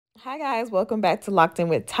Hi guys, welcome back to Locked In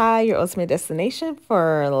with Ty, your ultimate destination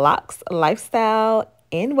for locks, lifestyle,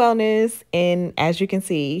 and wellness. And as you can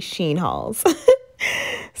see, Shein hauls.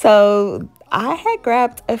 So I had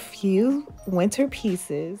grabbed a few winter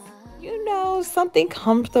pieces. Something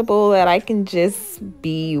comfortable that I can just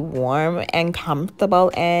be warm and comfortable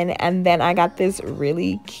in. And then I got this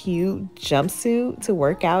really cute jumpsuit to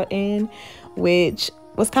work out in, which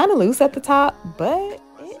was kind of loose at the top, but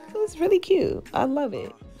it was really cute. I love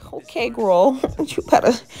it. Okay, girl, you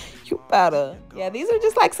better. Yeah, these are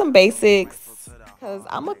just like some basics because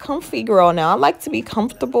I'm a comfy girl now. I like to be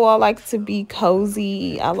comfortable. I like to be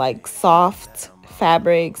cozy. I like soft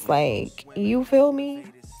fabrics. Like, you feel me?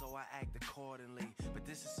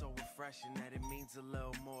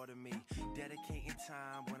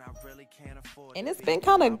 And it's been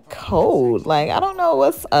kind of cold. Like, I don't know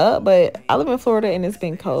what's up, but I live in Florida and it's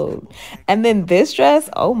been cold. And then this dress,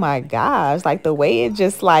 oh my gosh, like the way it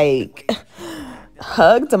just like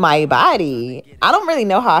hugged my body. I don't really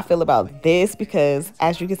know how I feel about this because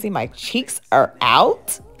as you can see, my cheeks are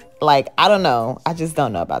out. Like, I don't know. I just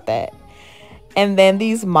don't know about that. And then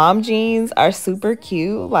these mom jeans are super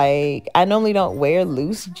cute. Like, I normally don't wear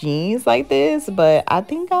loose jeans like this, but I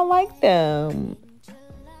think I like them.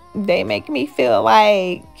 They make me feel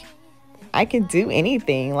like I can do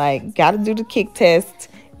anything. Like, gotta do the kick test.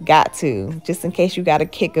 Got to. Just in case you gotta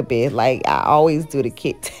kick a bit. Like, I always do the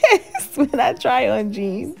kick test when I try on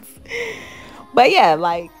jeans. But yeah,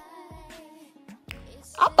 like,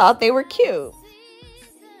 I thought they were cute.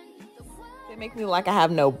 They make me like I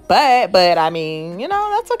have no butt, but I mean,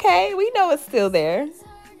 that's okay. We know it's still there.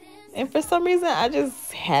 And for some reason, I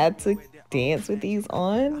just had to dance with these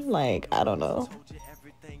on. Like, I don't know.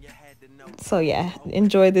 So yeah,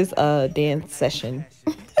 enjoy this dance session.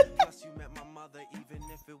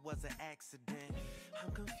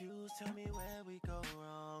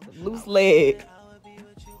 Loose leg.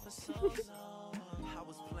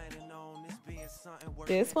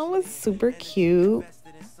 This one was super cute.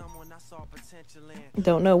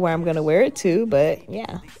 Don't know where I'm gonna wear it to, but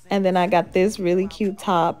yeah. And then I got this really cute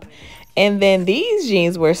top. And then these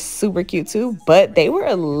jeans were super cute too, but they were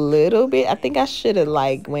a little bit, I think I should have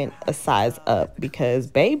like went a size up because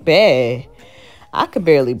baby, I could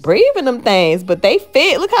barely breathe in them things, but they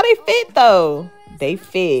fit. Look how they fit though. They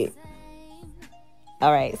fit.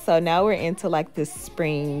 All right, so now we're into like this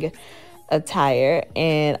spring attire,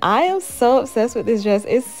 and I am so obsessed with this dress.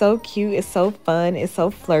 It's so cute. It's so fun. It's so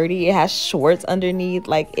flirty. It has shorts underneath.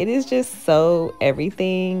 Like, it is just so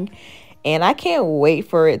everything. And I can't wait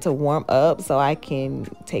for it to warm up so I can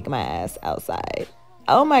take my ass outside.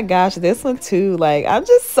 Oh my gosh, this one too. Like, I'm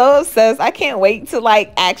just so obsessed. I can't wait to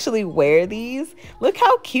like actually wear these. Look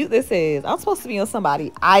how cute this is. I'm supposed to be on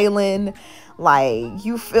somebody's island. Like,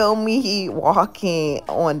 you feel me? Walking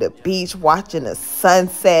on the beach, watching the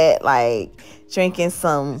sunset, like drinking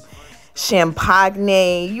some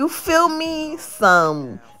champagne. You feel me?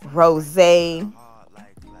 Some rosé.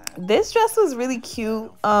 This dress was really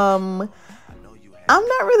cute. I'm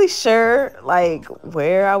not really sure like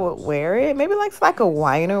where I would wear it. Maybe like a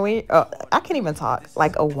winery. I can't even talk.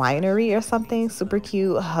 Like a winery or something. Super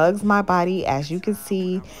cute. Hugs my body, as you can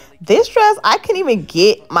see. This dress I can't even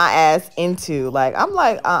get my ass into. Like, I'm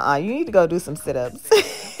like, you need to go do some sit-ups.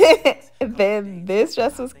 Then this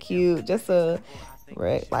dress was cute. Just a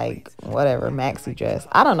like whatever maxi dress.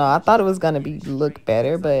 I don't know. I thought it was gonna be look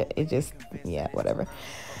better, but it just, yeah, whatever.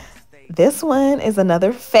 This one is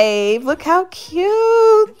another fave. Look how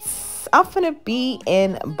cute. I'm finna be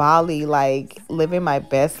in Bali, like living my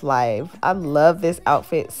best life. I love this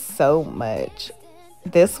outfit so much.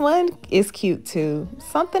 This one is cute too.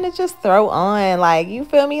 Something to just throw on. Like, you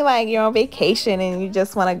feel me? Like you're on vacation and you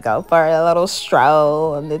just want to go for a little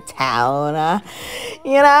stroll in the town.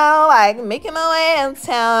 Like making my way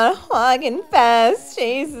downtown, walking fast,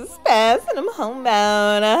 Jesus fast, and I'm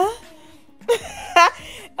homebound.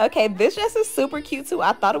 Okay, this dress is super cute too.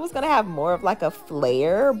 I thought it was gonna have more of like a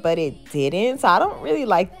flare, but it didn't. So I don't really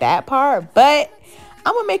like that part, but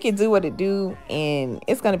I'm gonna make it do what it do, and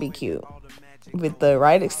it's gonna be cute with the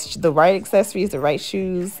right accessories, the right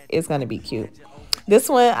shoes. It's gonna be cute. This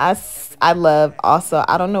one I love also.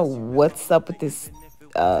 I don't know what's up with this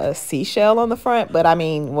seashell on the front, but I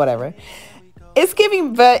mean, whatever. It's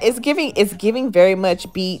giving very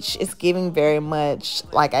much beach. It's giving very much,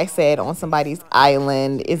 like I said, on somebody's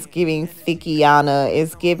island. It's giving Thikiana.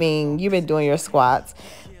 It's giving you've been doing your squats.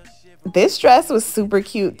 This dress was super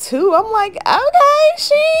cute too. I'm like, okay,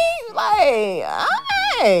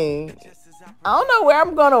 I don't know where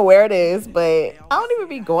I'm gonna wear this, but I don't even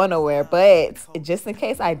be going nowhere. But just in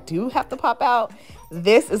case I do have to pop out,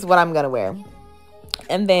 this is what I'm gonna wear.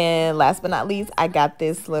 And then last but not least, I got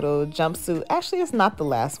this little jumpsuit. Actually, it's not the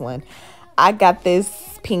last one. I got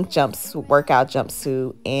this pink jumpsuit, workout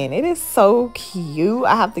jumpsuit, and it is so cute.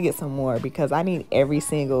 I have to get some more because I need every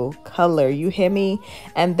single color. You hear me?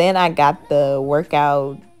 And then I got the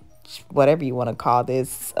workout, whatever you want to call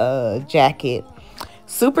this, jacket.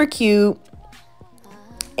 Super cute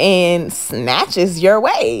and snatches your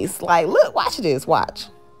waist. Like, look, watch this, watch.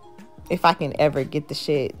 If I can ever get the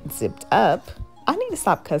shit zipped up. I need to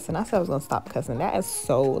stop cussing. I said I was gonna stop cussing. That is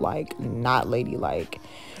so like not ladylike.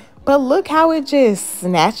 But look how it just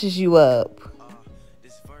snatches you up.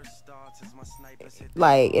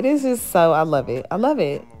 Like, it is just so, I love it. I love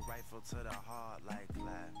it.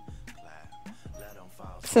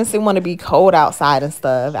 Since it want to be cold outside and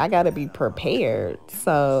stuff, I gotta be prepared.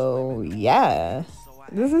 So yeah,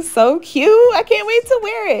 this is so cute. I can't wait to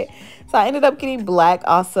wear it. So I ended up getting black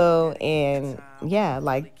also, and yeah,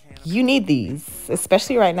 like, you need these,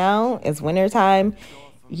 especially right now. It's winter time.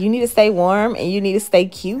 You need to stay warm, and you need to stay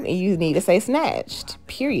cute, and you need to stay snatched,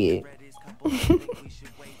 period.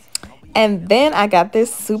 And then I got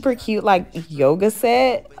this super cute like yoga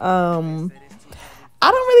set. I don't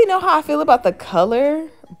really know how I feel about the color,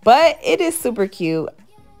 but it is super cute.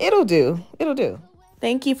 It'll do. It'll do.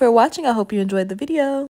 Thank you for watching. I hope you enjoyed the video.